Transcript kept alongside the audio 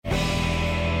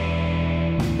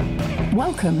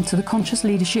Welcome to the Conscious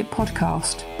Leadership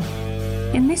Podcast.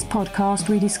 In this podcast,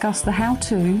 we discuss the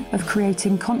how-to of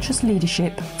creating conscious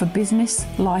leadership for business,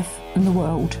 life and the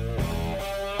world.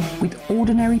 With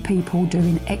ordinary people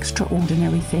doing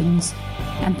extraordinary things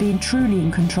and being truly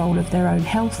in control of their own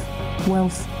health,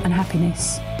 wealth and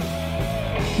happiness.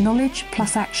 Knowledge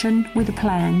plus action with a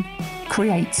plan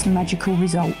creates magical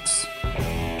results.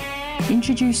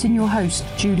 Introducing your host,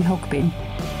 Julie Hogbin,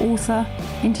 author,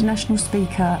 international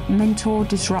speaker, mentor,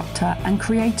 disruptor and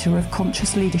creator of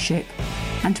conscious leadership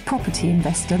and property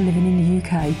investor living in the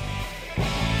UK.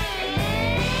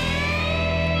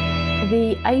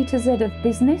 The A to Z of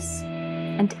business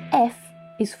and F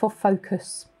is for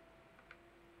focus.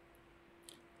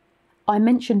 I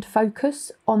mentioned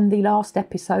focus on the last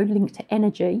episode linked to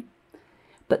energy,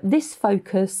 but this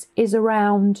focus is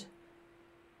around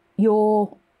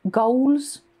your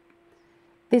goals.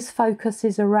 This focus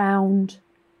is around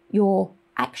your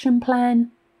action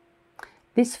plan.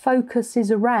 This focus is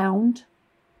around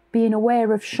being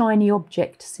aware of shiny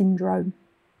object syndrome.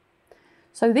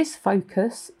 So this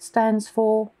focus stands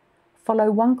for follow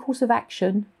one course of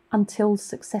action until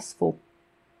successful.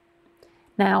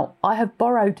 Now, I have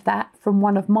borrowed that from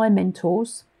one of my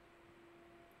mentors,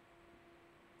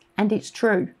 and it's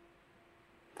true.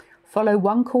 Follow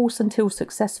one course until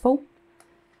successful.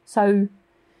 So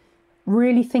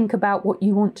really think about what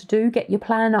you want to do, get your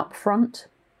plan up front,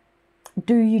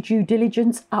 do your due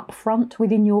diligence up front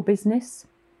within your business,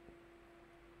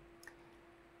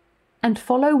 and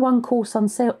follow one course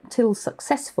until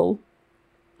successful,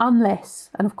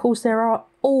 unless, and of course there are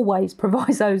always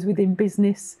provisos within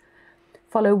business,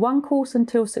 follow one course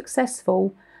until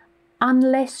successful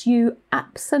unless you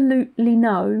absolutely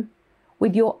know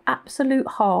with your absolute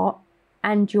heart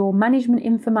and your management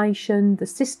information, the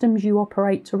systems you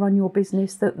operate to run your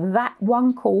business, that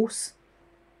one course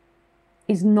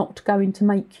is not going to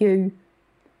make you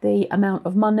the amount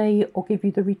of money or give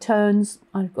you the returns.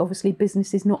 Obviously,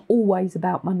 business is not always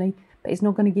about money, but it's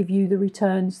not going to give you the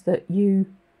returns that you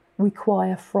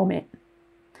require from it.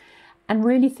 And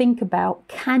really think about,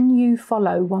 can you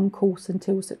follow one course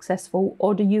until successful,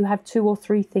 or do you have 2 or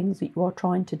 3 things that you are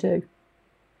trying to do?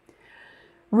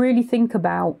 Really think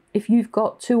about, if you've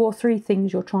got 2 or 3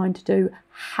 things you're trying to do,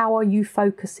 how are you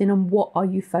focusing on? What are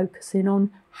you focusing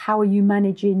on? How are you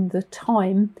managing the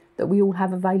time that we all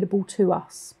have available to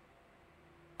us?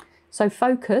 So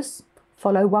focus,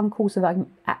 follow one course of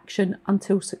action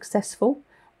until successful,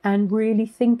 and really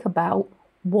think about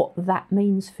what that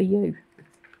means for you.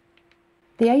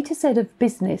 The A to Z of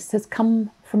business has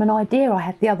come from an idea I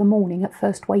had the other morning at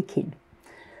first waking,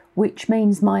 which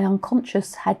means my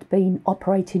unconscious had been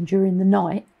operating during the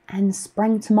night and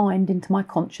sprang to mind into my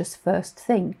conscious first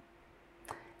thing.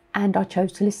 And I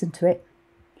chose to listen to it.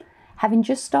 Having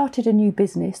just started a new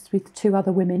business with 2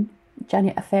 other women,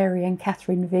 Janet Aferi and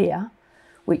Catherine Vere,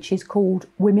 which is called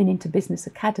Women into Business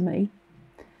Academy,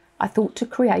 I thought to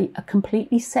create a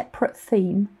completely separate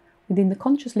theme within the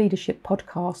Conscious Leadership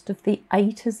podcast of the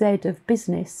A to Z of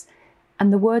business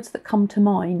and the words that come to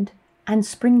mind and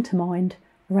spring to mind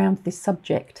around this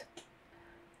subject.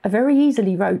 I very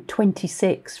easily wrote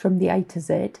 26 from the A to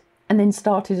Z and then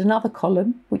started another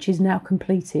column, which is now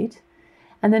completed.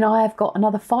 And then I have got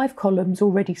another 5 columns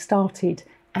already started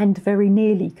and very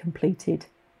nearly completed.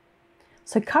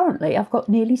 So currently I've got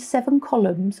nearly 7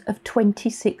 columns of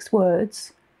 26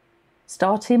 words,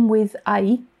 starting with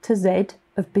A to Z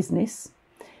of business.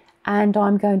 And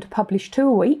I'm going to publish 2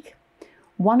 a week,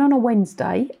 one on a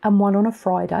Wednesday and one on a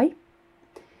Friday.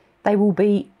 They will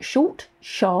be short,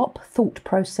 sharp thought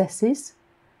processes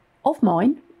of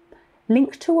mine,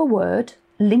 linked to a word,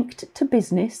 linked to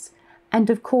business, and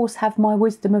of course have my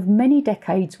wisdom of many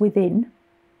decades within,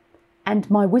 and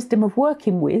my wisdom of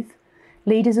working with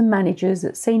leaders and managers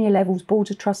at senior levels, boards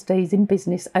of trustees in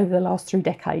business over the last 3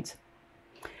 decades.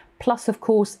 Plus, of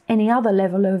course, any other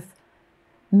level of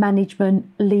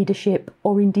management, leadership,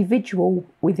 or individual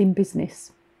within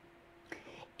business.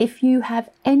 If you have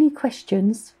any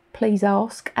questions, please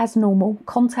ask as normal.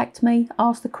 Contact me,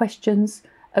 ask the questions,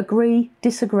 agree,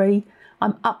 disagree.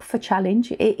 I'm up for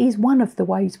challenge. It is one of the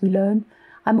ways we learn.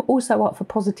 I'm also up for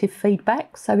positive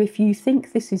feedback. So if you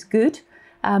think this is good,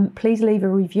 please leave a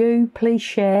review, please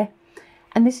share.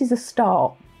 And this is a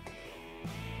start.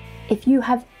 If you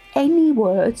have any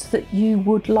words that you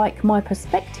would like my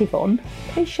perspective on,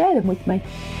 please share them with me.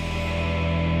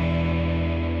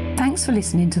 Thanks for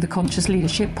listening to the Conscious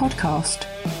Leadership Podcast.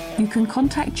 You can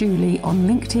contact Julie on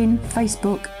LinkedIn,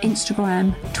 Facebook,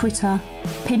 Instagram, Twitter,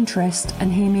 Pinterest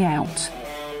and hear me out.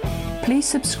 Please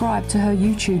subscribe to her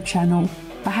YouTube channel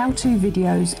for how-to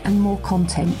videos and more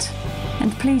content.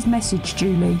 And please message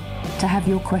Julie to have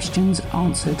your questions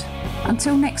answered.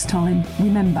 Until next time,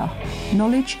 remember,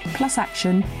 knowledge plus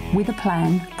action with a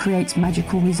plan creates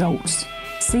magical results.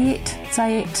 See it,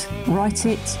 say it, write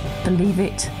it, believe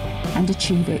it, and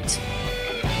achieve it.